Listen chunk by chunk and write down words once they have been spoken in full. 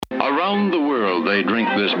they drink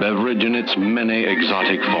this beverage in its many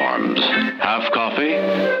exotic forms. Half coffee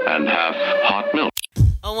and half hot milk.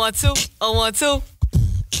 I want to. I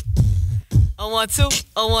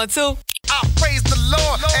praise the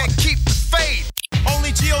Lord and keep the faith.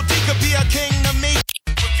 Only G.O.D. could be a king to me.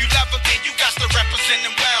 If you love him, then you got to represent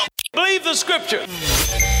him well. Believe the scripture.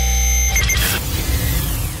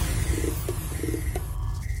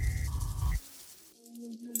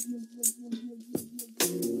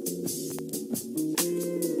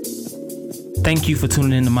 Thank you for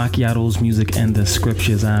tuning in to Macchiato's Music and the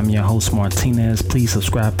Scriptures. I'm your host, Martinez. Please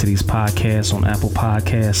subscribe to these podcasts on Apple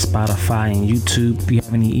Podcasts, Spotify, and YouTube. If you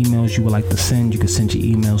have any emails you would like to send, you can send your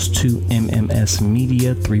emails to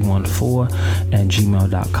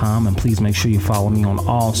mmsmedia314@gmail.com. And please make sure you follow me on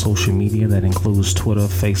all social media. That includes Twitter,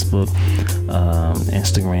 Facebook,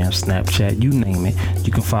 Instagram, Snapchat, you name it.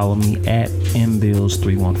 You can follow me at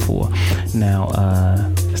mbills314. Now,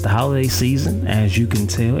 it's the holiday season. As you can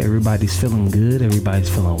tell, everybody's feeling good. Everybody's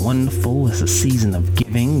feeling wonderful. It's a season of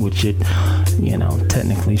giving, which it,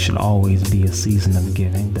 technically should always be a season of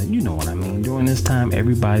giving. But you know what I mean. During this time,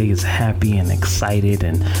 everybody is happy and excited.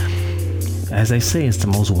 And as they say, it's the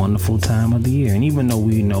most wonderful time of the year. And even though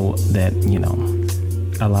we know that,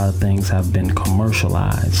 a lot of things have been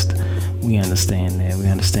commercialized, we understand that. We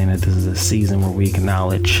understand that this is a season where we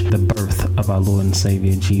acknowledge the birth of our Lord and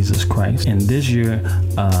Savior, Jesus Christ. And this year,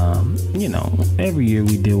 every year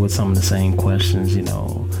we deal with some of the same questions,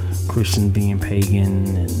 Christians being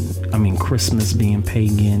pagan, and Christmas being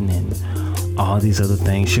pagan, and all these other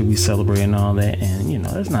things. Should we celebrate and all that? And,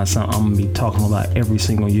 that's not something I'm going to be talking about every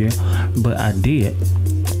single year, but I did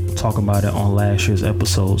talk about it on last year's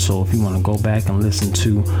episode. So if you want to go back and listen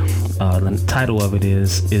to the title of it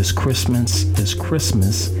is Christmas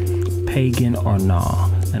Pagan or Nah?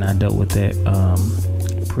 And I dealt with that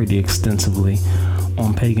pretty extensively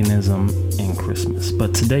on paganism and Christmas.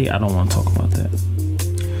 But today I don't want to talk about that.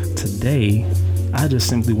 Today I just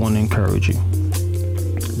simply want to encourage you.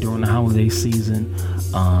 During the holiday season,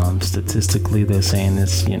 statistically they're saying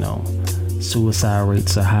it's, suicide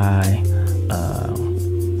rates are high.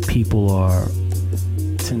 People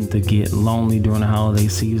tend to get lonely during the holiday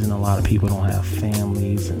season. A lot of people don't have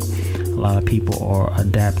families, and a lot of people are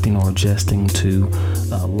adapting or adjusting to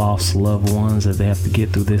lost loved ones that they have to get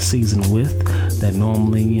through this season with. That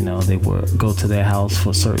normally, they would go to their house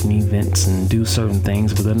for certain events and do certain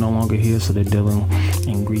things, but they're no longer here, so they're dealing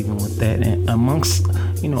and grieving with that, and amongst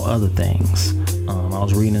other things. I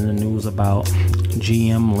was reading in the news about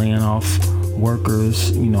GM laying off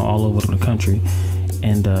workers, all over the country.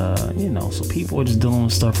 And, so people are just dealing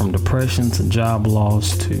with stuff from depression to job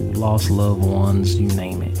loss to lost loved ones, you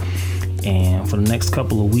name it. And for the next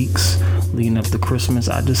couple of weeks leading up to Christmas,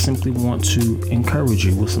 I just simply want to encourage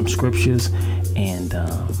you with some scriptures. And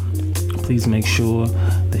please make sure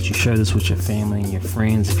that you share this with your family and your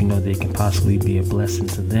friends if you know they can possibly be a blessing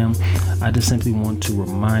to them. I just simply want to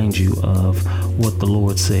remind you of what the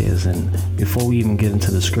Lord says. And before we even get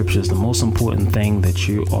into the scriptures, the most important thing that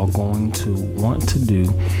you are going to want to do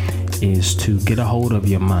is to get a hold of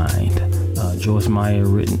your mind. Joyce Meyer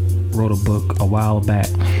wrote a book a while back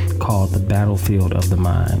called The Battlefield of the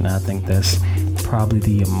Mind. And I think that's probably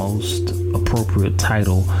the most appropriate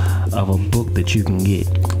title of a book that you can get,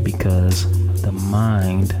 because the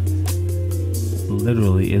mind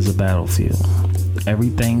literally is a battlefield.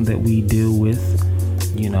 Everything that we deal with,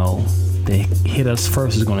 that hit us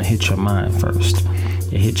first is going to hit your mind first.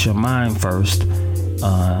 It hits your mind first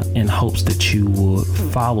in hopes that you would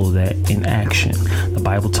follow that in action. The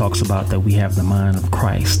Bible talks about that we have the mind of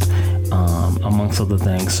Christ, amongst other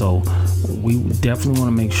things. So we definitely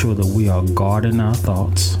want to make sure that we are guarding our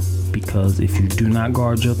thoughts, because if you do not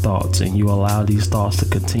guard your thoughts and you allow these thoughts to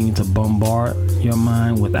continue to bombard your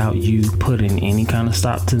mind without you putting any kind of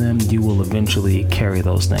stop to them, you will eventually carry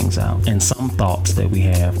those things out. And some thoughts that we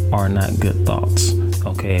have are not good thoughts.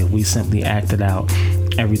 Okay, if we simply acted out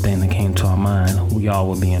everything that came to our mind, we all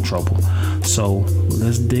would be in trouble. So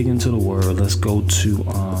let's dig into the word. Let's go to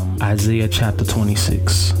Isaiah chapter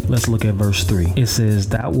 26. Let's look at verse 3. It says,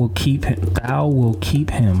 Thou will keep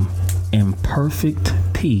him in perfect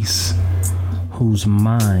peace, whose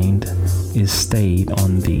mind is stayed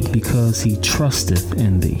on thee, because he trusteth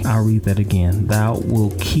in thee. I'll read that again. Thou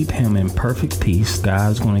will keep him in perfect peace.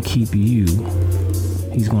 God's going to keep you.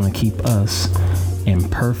 He's going to keep us in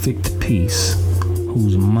perfect peace,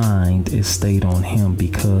 whose mind is stayed on him,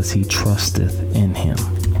 because he trusteth in him.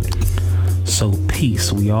 So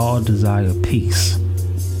peace, we all desire peace.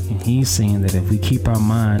 And he's saying that if we keep our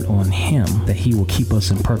mind on him, that he will keep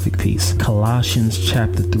us in perfect peace. Colossians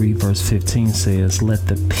chapter 3 verse 15 says, Let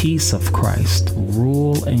the peace of Christ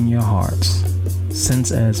rule in your hearts,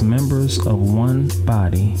 Since as members of one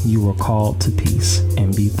body, you are called to peace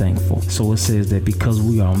and be thankful. So it says that because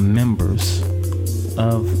we are members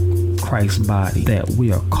of Christ's body, that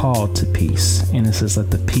we are called to peace. And it says like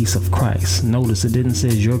the peace of Christ. Notice it didn't say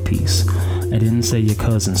your peace. It didn't say your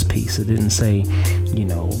cousin's peace. It didn't say,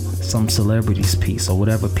 some celebrity's peace or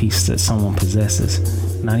whatever peace that someone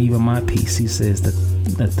possesses. Not even my peace. He says that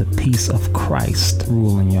the peace of Christ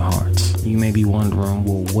rule in your hearts. You may be wondering,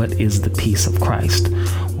 well, what is the peace of Christ?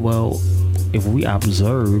 Well, if we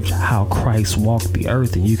observed how Christ walked the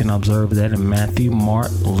earth, and you can observe that in Matthew,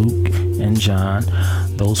 Mark, Luke, and John,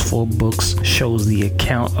 those 4 books shows the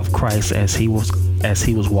account of Christ as he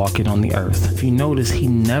was walking on the earth. If you notice, he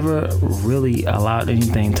never really allowed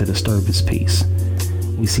anything to disturb his peace.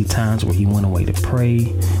 We see times where he went away to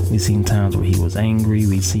pray. We've seen times where he was angry.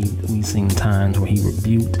 We've seen times where he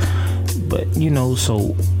rebuked. But,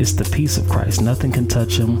 so it's the peace of Christ. Nothing can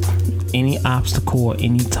touch him. Any obstacle or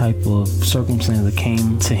any type of circumstance that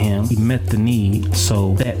came to him, he met the need.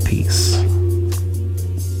 So that peace.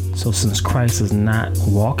 So since Christ is not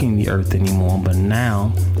walking the earth anymore, but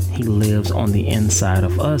now he lives on the inside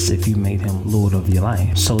of us if you made him Lord of your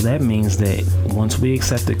life. So that means that once we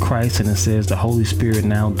accepted Christ, and it says the Holy Spirit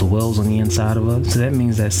now dwells on the inside of us, so that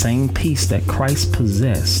means that same peace that Christ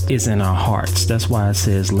possessed is in our hearts. That's why it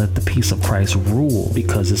says let the peace of Christ rule,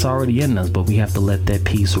 because it's already in us, but we have to let that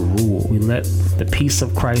peace rule. We let the peace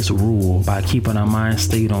of Christ rule by keeping our mind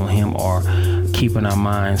stayed on him, or keeping our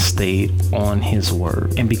mind stayed on his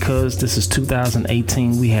word. And because this is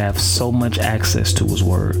 2018, we have so much access to his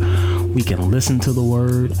word. We can listen to the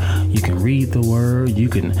word. You can read the word. You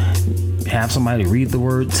can have somebody read the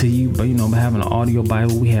word to you. But having an audio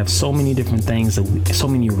Bible, we have so many different things, so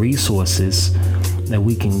many resources that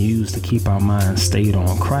we can use to keep our mind stayed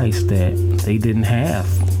on Christ that they didn't have,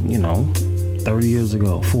 30 years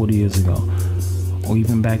ago, 40 years ago, or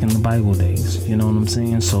even back in the Bible days. You know what I'm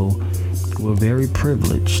saying? So we're very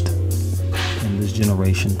privileged in this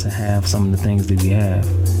generation to have some of the things that we have.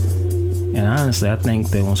 And honestly, I think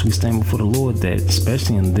that once we stand before the Lord, that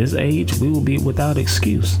especially in this age, we will be without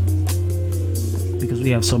excuse, because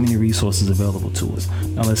we have so many resources available to us.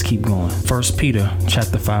 Now let's keep going. 1 Peter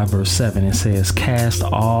chapter 5, verse 7, it says, cast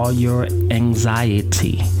all your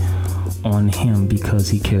anxiety on him because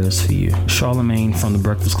he cares for you. Charlemagne from the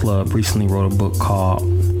Breakfast Club recently wrote a book called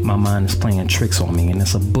My Mind is Playing Tricks on Me. And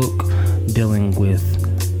it's a book dealing with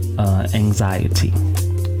anxiety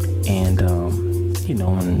and,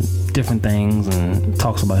 and different things, and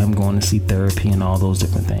talks about him going to see therapy and all those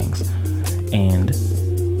different things. And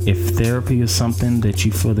if therapy is something that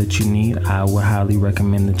you feel that you need, I would highly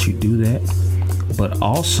recommend that you do that. But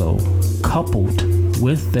also, coupled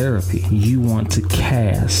with therapy, you want to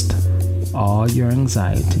cast all your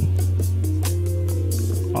anxiety,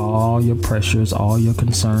 all your pressures, all your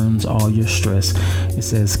concerns, all your stress. It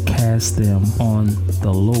says cast them on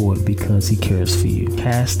the Lord because he cares for you.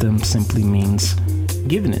 Cast them simply means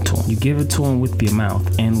giving it to him. You give it to him with your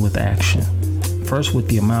mouth and with action. First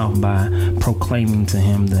with your mouth by proclaiming to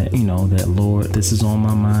him that, that Lord, this is on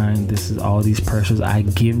my mind. This is all these pressures. I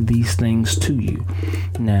give these things to you.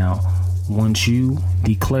 Now, once you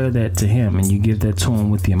declare that to him and you give that to him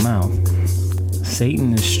with your mouth,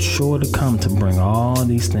 Satan is sure to come to bring all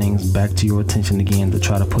these things back to your attention again, to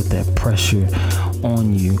try to put that pressure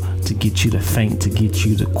on you, to get you to faint, to get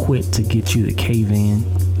you to quit, to get you to cave in.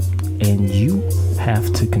 And you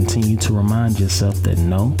have to continue to remind yourself that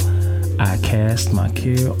no, I cast my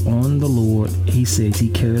care on the Lord. He says he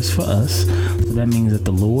cares for us. So that means that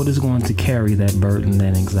the Lord is going to carry that burden,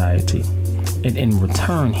 that anxiety. And in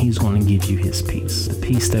return, he's going to give you his peace, the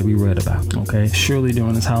peace that we read about. Okay. Surely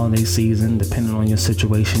during this holiday season, depending on your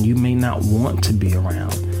situation, you may not want to be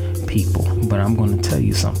around people, but I'm going to tell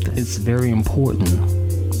you something. It's very important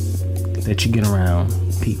that you get around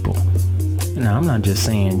people. Now, I'm not just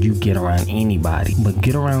saying you get around anybody, but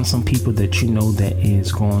get around some people that you know that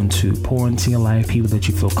is going to pour into your life, people that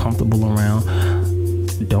you feel comfortable around.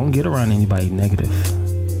 Don't get around anybody negative.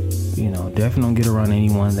 Definitely don't get around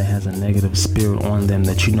anyone that has a negative spirit on them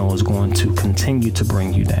that you know is going to continue to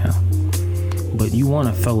bring you down. But you want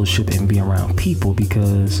to fellowship and be around people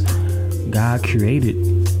because God created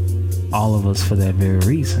all of us for that very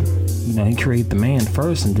reason. He created the man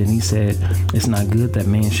first, and then he said it's not good that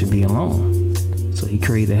man should be alone. So he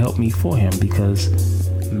created a helpmeet for him because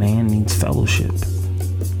man needs fellowship.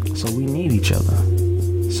 So we need each other.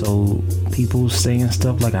 So people saying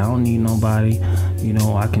stuff like, I don't need nobody,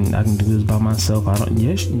 I can do this by myself.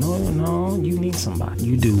 No, you need somebody.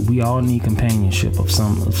 You do. We all need companionship of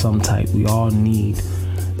some type. We all need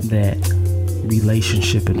that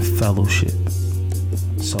relationship and fellowship.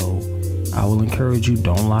 So I will encourage you,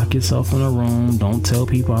 don't lock yourself in a room. Don't tell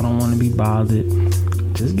people I don't want to be bothered.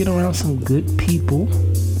 Just get around some good people.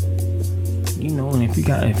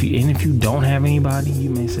 And if you don't have anybody, you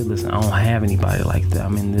may say, listen, I don't have anybody like that.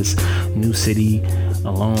 I'm in this new city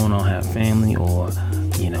alone. I don't have family, or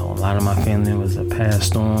a lot of my family members have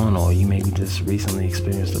passed on, or you maybe just recently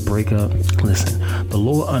experienced a breakup. Listen, the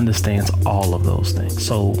Lord understands all of those things.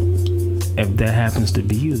 So if that happens to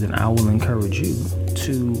be you, then I will encourage you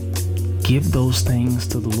to give those things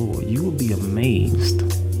to the Lord. You will be amazed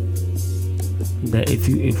that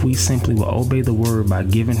if we simply will obey the word by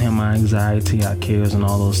giving him our anxiety, our cares, and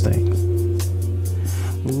all those things,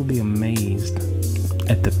 we will be amazed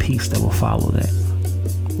at the peace that will follow that.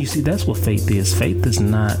 You see, that's what faith is. Faith is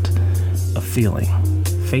not a feeling.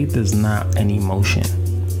 Faith is not an emotion.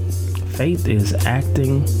 Faith is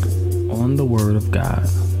acting on the word of God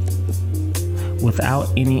without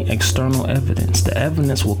any external evidence. The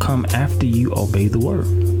evidence will come after you obey the word.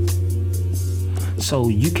 So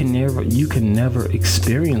you can never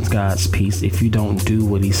experience God's peace if you don't do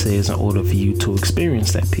what he says in order for you to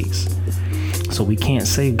experience that peace. So we can't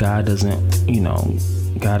say God is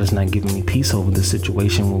not giving me peace over the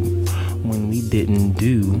situation when we didn't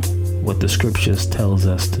do what the scriptures tells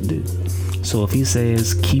us to do. So if he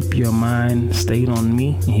says, keep your mind stayed on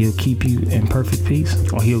me, and he'll keep you in perfect peace,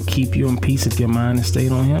 or he'll keep you in peace if your mind is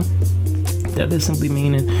stayed on him, that is simply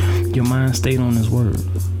meaning your mind stayed on his word.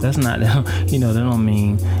 That's not, that don't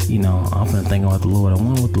mean, I'm going to think about the Lord. I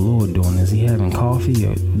wonder what the Lord doing. Is he having coffee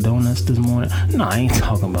or donuts this morning? No, I ain't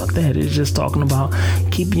talking about that. It's just talking about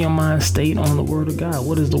keeping your mind stayed on the word of God.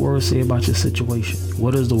 What does the word say about your situation?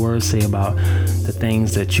 What does the word say about the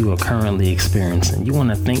things that you are currently experiencing? You want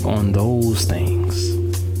to think on those things,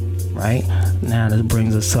 right? Now that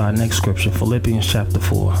brings us to our next scripture, Philippians chapter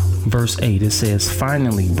 4, verse 8. It says,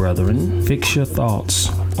 finally, brethren, fix your thoughts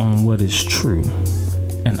on what is true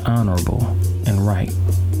and honorable and right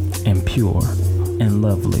and pure and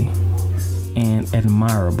lovely and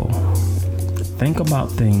admirable. Think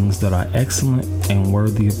about things that are excellent and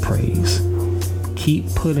worthy of praise.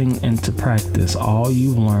 Keep putting into practice all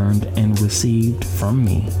you've learned and received from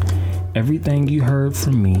me, everything you heard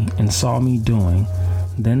from me and saw me doing.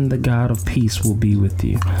 Then the God of peace will be with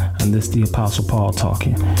you. And this is the Apostle Paul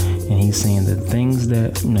talking. And he's saying that things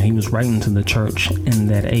that, he was writing to the church in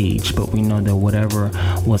that age, but we know that whatever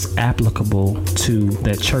was applicable to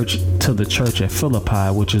that church, to the church at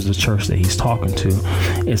Philippi, which is the church that he's talking to,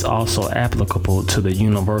 is also applicable to the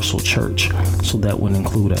universal church. So that would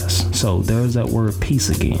include us. So there's that word peace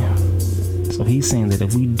again. So he's saying that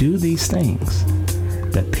if we do these things,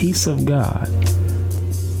 the peace of God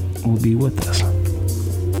will be with us.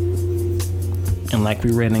 And like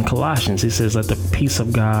we read in Colossians, it says, let the peace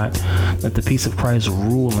of God, let the peace of Christ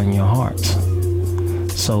rule in your hearts.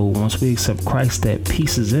 So once we accept Christ, that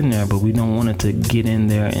peace is in there, but we don't want it to get in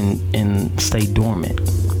there and stay dormant.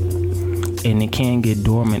 And it can get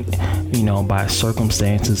dormant, by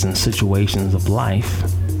circumstances and situations of life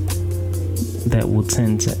that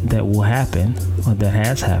will happen, or that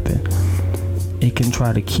has happened. It can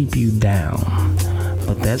try to keep you down.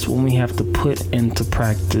 But that's when we have to put into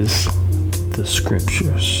practice the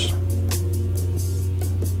scriptures,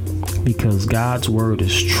 because God's word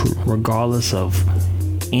is true, regardless of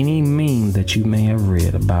any meme that you may have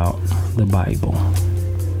read about the Bible.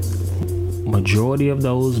 Majority of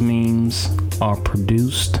those memes are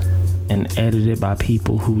produced and edited by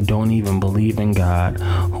people who don't even believe in God,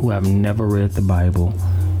 who have never read the Bible,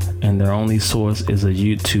 and their only source is a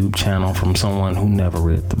YouTube channel from someone who never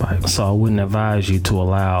read the Bible. So I wouldn't advise you to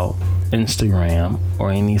allow Instagram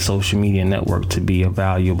or any social media network to be a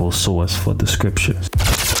valuable source for the scriptures.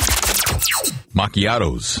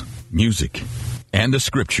 Macchiatos, music, and the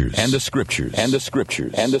scriptures, and the scriptures, and the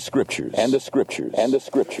scriptures, and the scriptures, and the scriptures, and the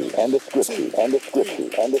scriptures, and the scriptures, and the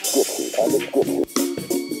scriptures, and the scriptures, and the scriptures.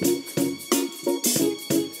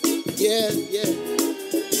 Yeah.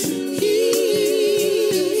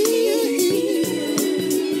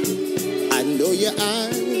 I know your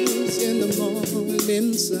eyes in the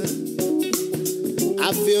morning sun.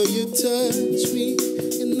 I feel you touch me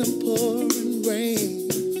in the pouring rain.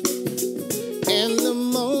 And the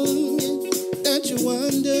moment that you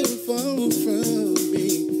wander from me,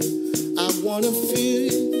 I wanna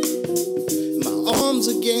feel you in my arms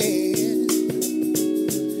again.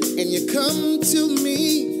 And you come to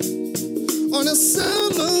me on a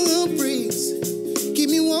summer breeze, keep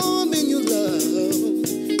me warm in your love,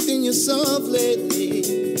 then you softly me,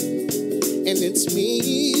 and it's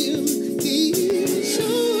me.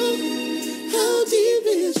 How deep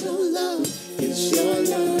is your love? It's your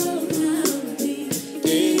love. How deep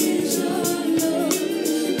is your love?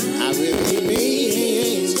 I really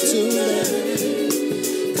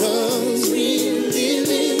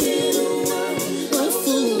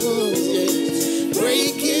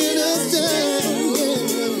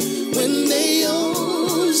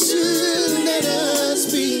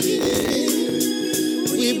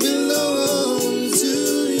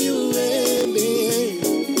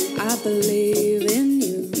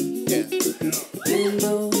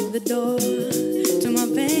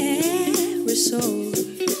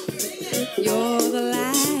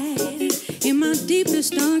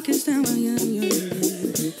deepest, darkest hour.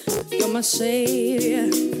 You're my savior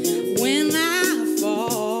when I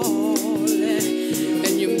fall,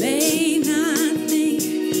 and you may not think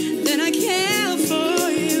that I care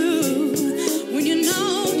for you when you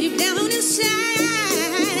know deep down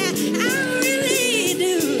inside I really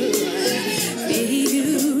do.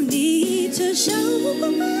 You need to show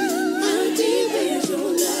how deep is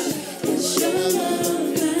your love. It's your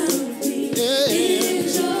love, how deep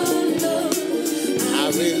is your love. I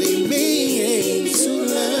really mean to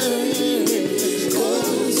learn,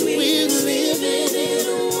 'cause we're living in a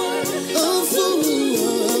world of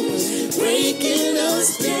fools, breaking us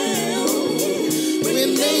down when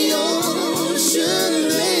they all should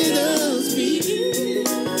let us be.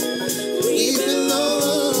 We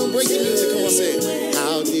belong. Break the music, come on, say it.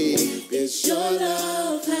 How deep is your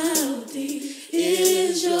love? How deep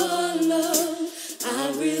is your love?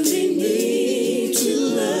 I really need to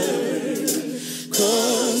learn.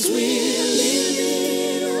 'Cause we're living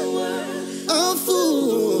in a world of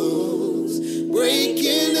fools,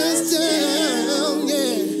 breaking us down,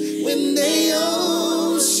 yeah, when they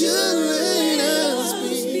all should let us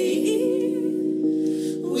be.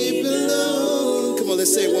 We belong. Come on,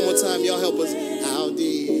 let's say it one more time. Y'all help us. How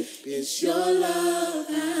deep is your love?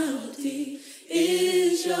 How deep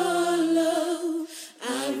is your love? I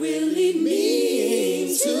really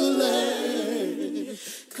Mean to learn,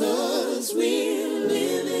 'cause we're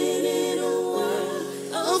living in a world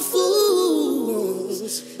of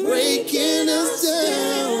fools, breaking us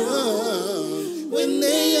down when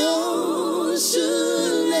they all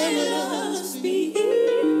should let us be.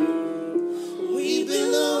 We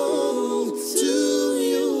belong to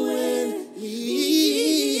you and me.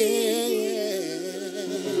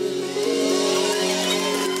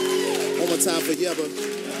 One more time for Yeba.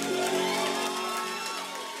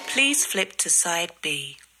 Please flip to side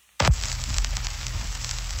B.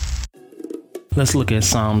 Let's look at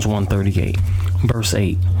Psalms 138, verse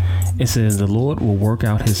 8. It says, "The Lord will work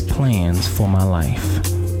out his plans for my life.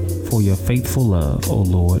 For your faithful love, O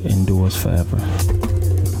Lord, endures forever."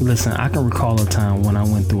 Listen, I can recall a time when I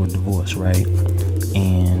went through a divorce, right?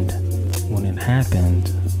 And when it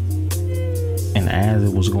happened, and as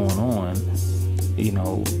it was going on, you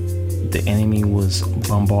know, the enemy was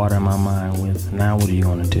bombarding my mind with, now what are you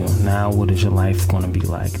going to do? Now what is your life going to be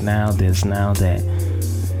like? Now this, now that.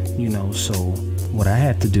 You know, so what I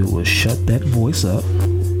had to do was shut that voice up.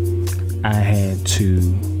 I had to,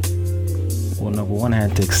 well, number one, I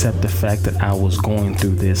had to accept the fact that I was going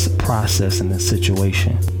through this process and this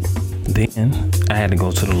situation. Then I had to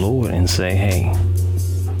go to the Lord and say, hey,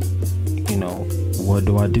 you know, what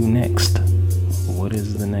do I do next? What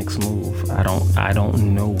is the next move? I don't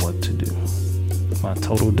know what to do. My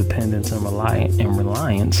total dependence and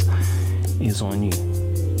reliance is on you.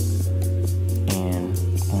 And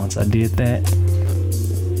once I did that,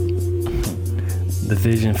 the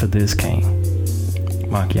vision for this came.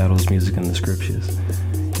 Macchiato's Music in the Scriptures.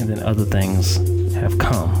 And then other things have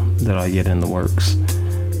come that are yet in the works.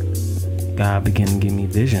 God began to give me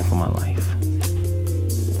vision for my life.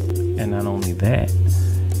 And not only that,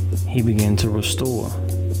 he began to restore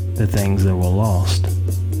the things that were lost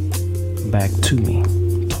back to me,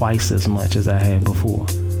 twice as much as I had before.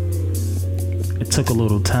 It took a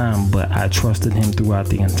little time, but I trusted him throughout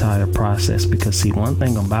the entire process, because see, one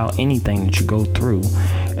thing about anything that you go through,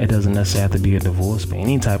 it doesn't necessarily have to be a divorce, but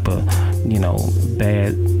any type of, you know,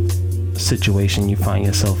 bad situation you find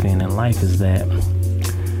yourself in life, is that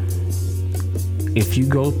if you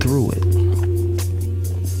go through it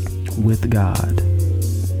with God,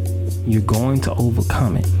 you're going to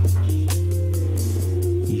overcome it.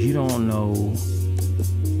 You don't know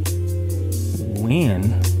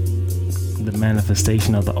when the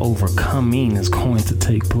manifestation of the overcoming is going to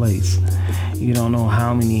take place. You don't know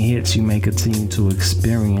how many hits you may continue to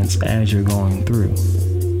experience as you're going through.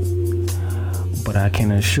 But I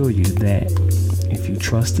can assure you that if you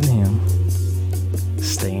trust in him,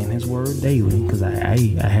 stay in his word daily, because I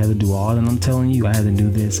had to do all that I'm telling you. I had to do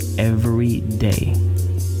this every day.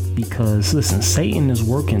 Because listen, Satan is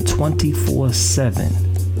working 24/7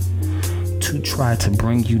 to try to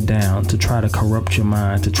bring you down, to try to corrupt your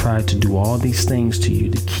mind, to try to do all these things to you,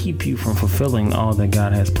 to keep you from fulfilling all that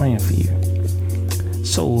God has planned for you.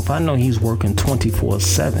 So if I know he's working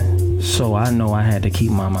 24/7, so I know I had to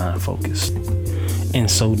keep my mind focused. And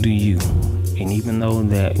so do you. And even though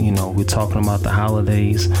that, you know, we're talking about the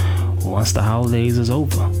holidays, once the holidays is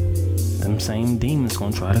over, them same demons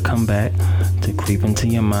gonna try to come back to creep into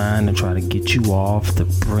your mind, to try to get you off, to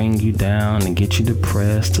bring you down, and get you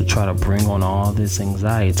depressed, to try to bring on all this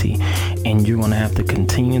anxiety. And you're gonna have to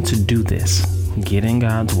continue to do this get in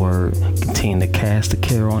God's word, continue to cast the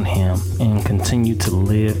care on him, and continue to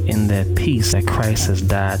live in that peace that Christ has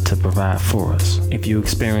died to provide for us. If you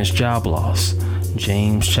experience job loss,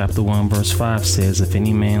 James chapter 1 verse 5 says, if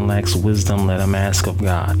any man lacks wisdom, let him ask of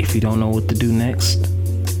God. If you don't know what to do next,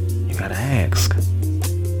 you gotta ask.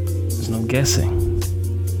 There's no guessing.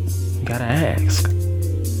 You gotta ask.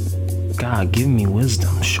 God, give me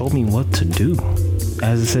wisdom. Show me what to do.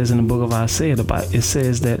 As it says in the book of Isaiah, it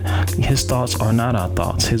says that his thoughts are not our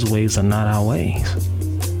thoughts. His ways are not our ways.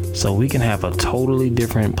 So we can have a totally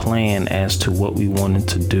different plan as to what we wanted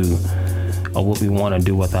to do or what we want to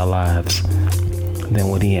do with our lives than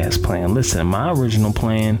what he has planned. Listen, my original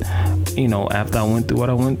plan, after I went through what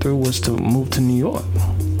I went through, was to move to New York.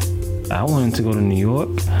 I wanted to go to New York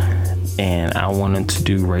and I wanted to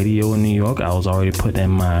do radio in New York. I was already putting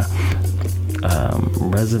in my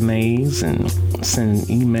resumes and sending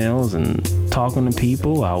emails and talking to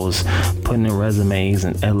people. I was putting in resumes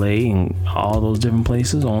in LA and all those different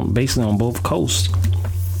places basically on both coasts.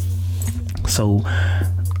 So,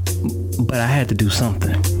 but I had to do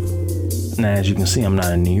something. Now, as you can see, I'm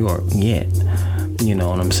not in New York yet. You know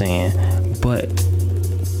what I'm saying? But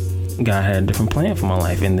God had a different plan for my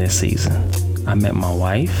life in this season. I met my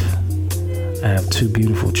wife. I have 2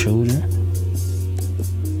 beautiful children.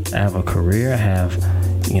 I have a career. I have,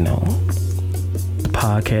 the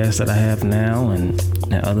podcast that I have now and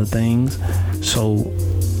other things. So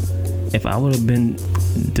if I would have been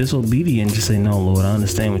disobedient, just say, no, Lord, I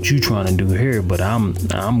understand what you're trying to do here, but I'm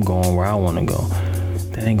going where I want to go.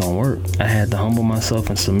 That ain't gonna work. I had to humble myself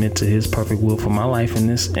and submit to his perfect will for my life in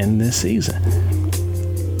this season.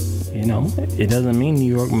 It doesn't mean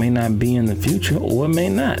New York may not be in the future, or it may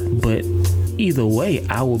not, but either way,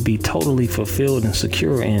 I will be totally fulfilled and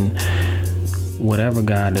secure in whatever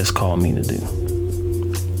God has called me to do.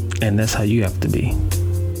 And that's how you have to be.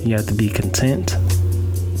 You have to be content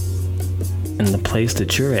in the place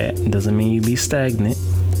that you're at. It doesn't mean you be stagnant,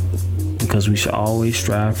 because we should always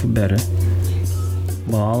strive for better.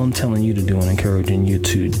 Well, all I'm telling you to do and encouraging you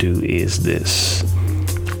to do is this.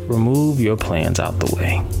 Remove your plans out the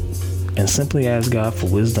way and simply ask God for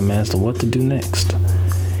wisdom as to what to do next.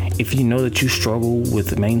 If you know that you struggle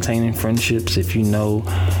with maintaining friendships, if you know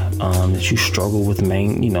that you struggle with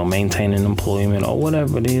maintaining employment or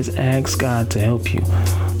whatever it is, ask God to help you.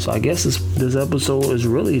 So I guess this episode is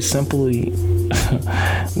really simply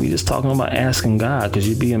we just talking about asking God, because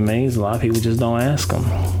you'd be amazed a lot of people just don't ask him.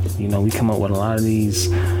 We come up with a lot of these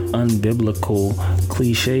unbiblical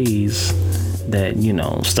cliches that,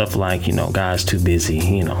 stuff like, God's too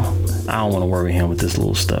busy, I don't want to worry him with this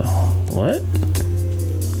little stuff. What?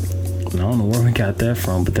 I don't know where we got that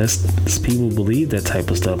from, but that's people believe that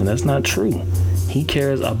type of stuff, and that's not true. He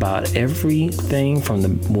cares about everything from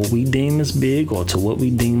what we deem as big or to what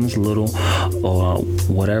we deem as little or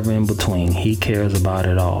whatever in between. He cares about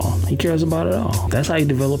it all. He cares about it all. That's how you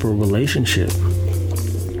develop a relationship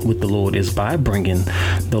with the Lord, is by bringing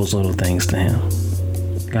those little things to him.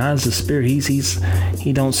 God's the spirit.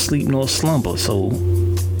 He don't sleep nor slumber. So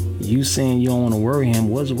you saying you don't want to worry him,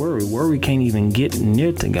 what's worry? Worry can't even get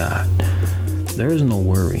near to God. There is no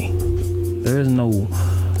worry. There is no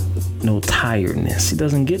tiredness. He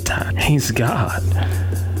doesn't get tired. He's God,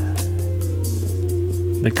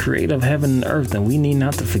 the creator of heaven and earth, and we need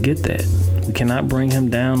not to forget that. We cannot bring him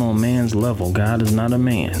down on man's level. God is not a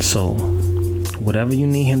man. So whatever you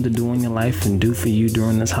need him to do in your life and do for you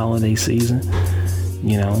during this holiday season,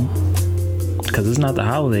 because it's not the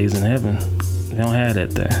holidays in heaven. They don't have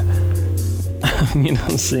that there. You know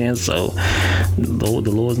what I'm saying? So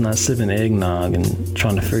the Lord's not sipping eggnog and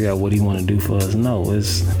trying to figure out what he want to do for us. No,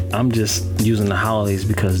 I'm just using the holidays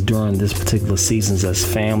because during this particular seasons, as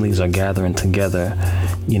families are gathering together,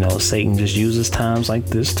 Satan just uses times like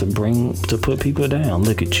this to put people down.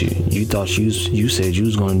 Look at you. You thought you said you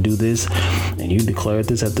was going to do this, and you declared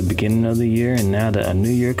this at the beginning of the year, and now that a new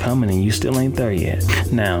year coming and you still ain't there yet.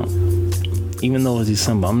 Now, even though it's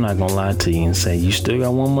December, I'm not gonna lie to you and say you still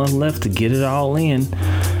got 1 month left to get it all in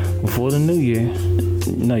before the new year.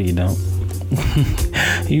 No, you don't.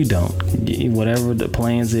 You don't. Whatever the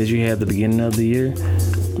plans is you had at the beginning of the year,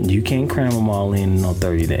 you can't cram them all in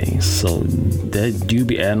 30 days. So that you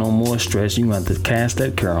be adding on more stress. You have to cast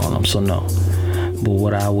that care on them. So no. But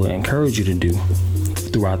what I would encourage you to do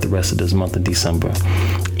throughout the rest of this month of December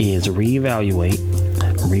is reevaluate,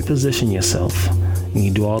 reposition yourself. And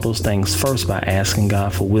you do all those things first by asking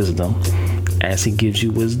God for wisdom. As he gives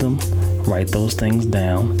you wisdom, write those things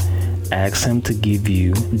down. Ask him to give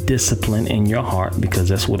you discipline in your heart, because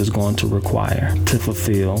that's what it's going to require to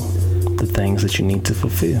fulfill the things that you need to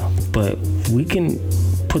fulfill. But we can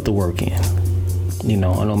put the work in. You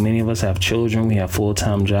know, I know many of us have children. We have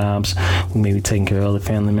full-time jobs. We may be taking care of other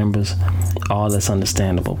family members. All that's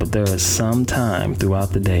understandable. But there is some time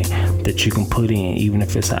throughout the day that you can put in, even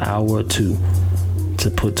if it's an hour or two,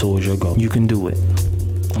 to put towards your goal. You can do it.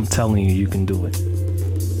 I'm telling you, you can do it.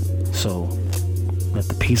 So let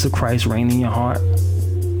the peace of Christ reign in your heart.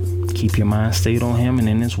 Keep your mind stayed on him and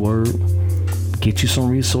in his word. Get you some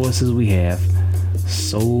resources. We have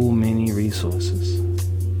so many resources.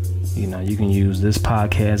 You know, you can use this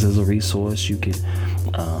podcast as a resource. You could,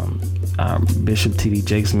 our Bishop T.D.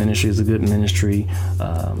 Jakes ministry is a good ministry.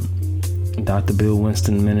 Dr. Bill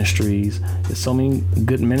Winston Ministries. There's so many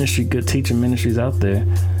good teaching ministries out there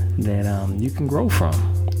that you can grow from.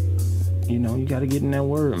 You know, you got to get in that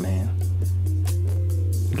word, man.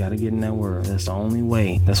 You got to get in that word. That's the only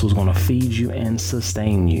way. That's what's going to feed you and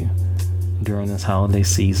sustain you during this holiday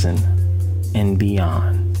season and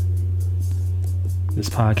beyond. This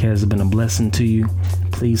podcast has been a blessing to you.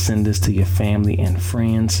 Please send this to your family and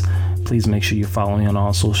friends. Please make sure you're following on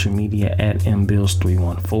all social media at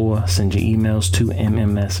mbills314. Send your emails to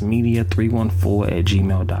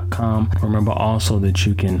mmsmedia314@gmail.com. Remember also that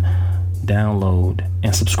you can download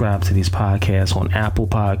and subscribe to these podcasts on Apple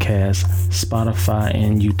Podcasts, Spotify,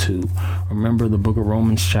 and YouTube. Remember the book of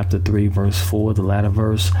Romans chapter 3 verse 4, the latter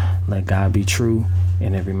verse, let God be true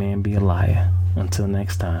and every man be a liar. Until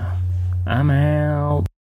next time, I'm out.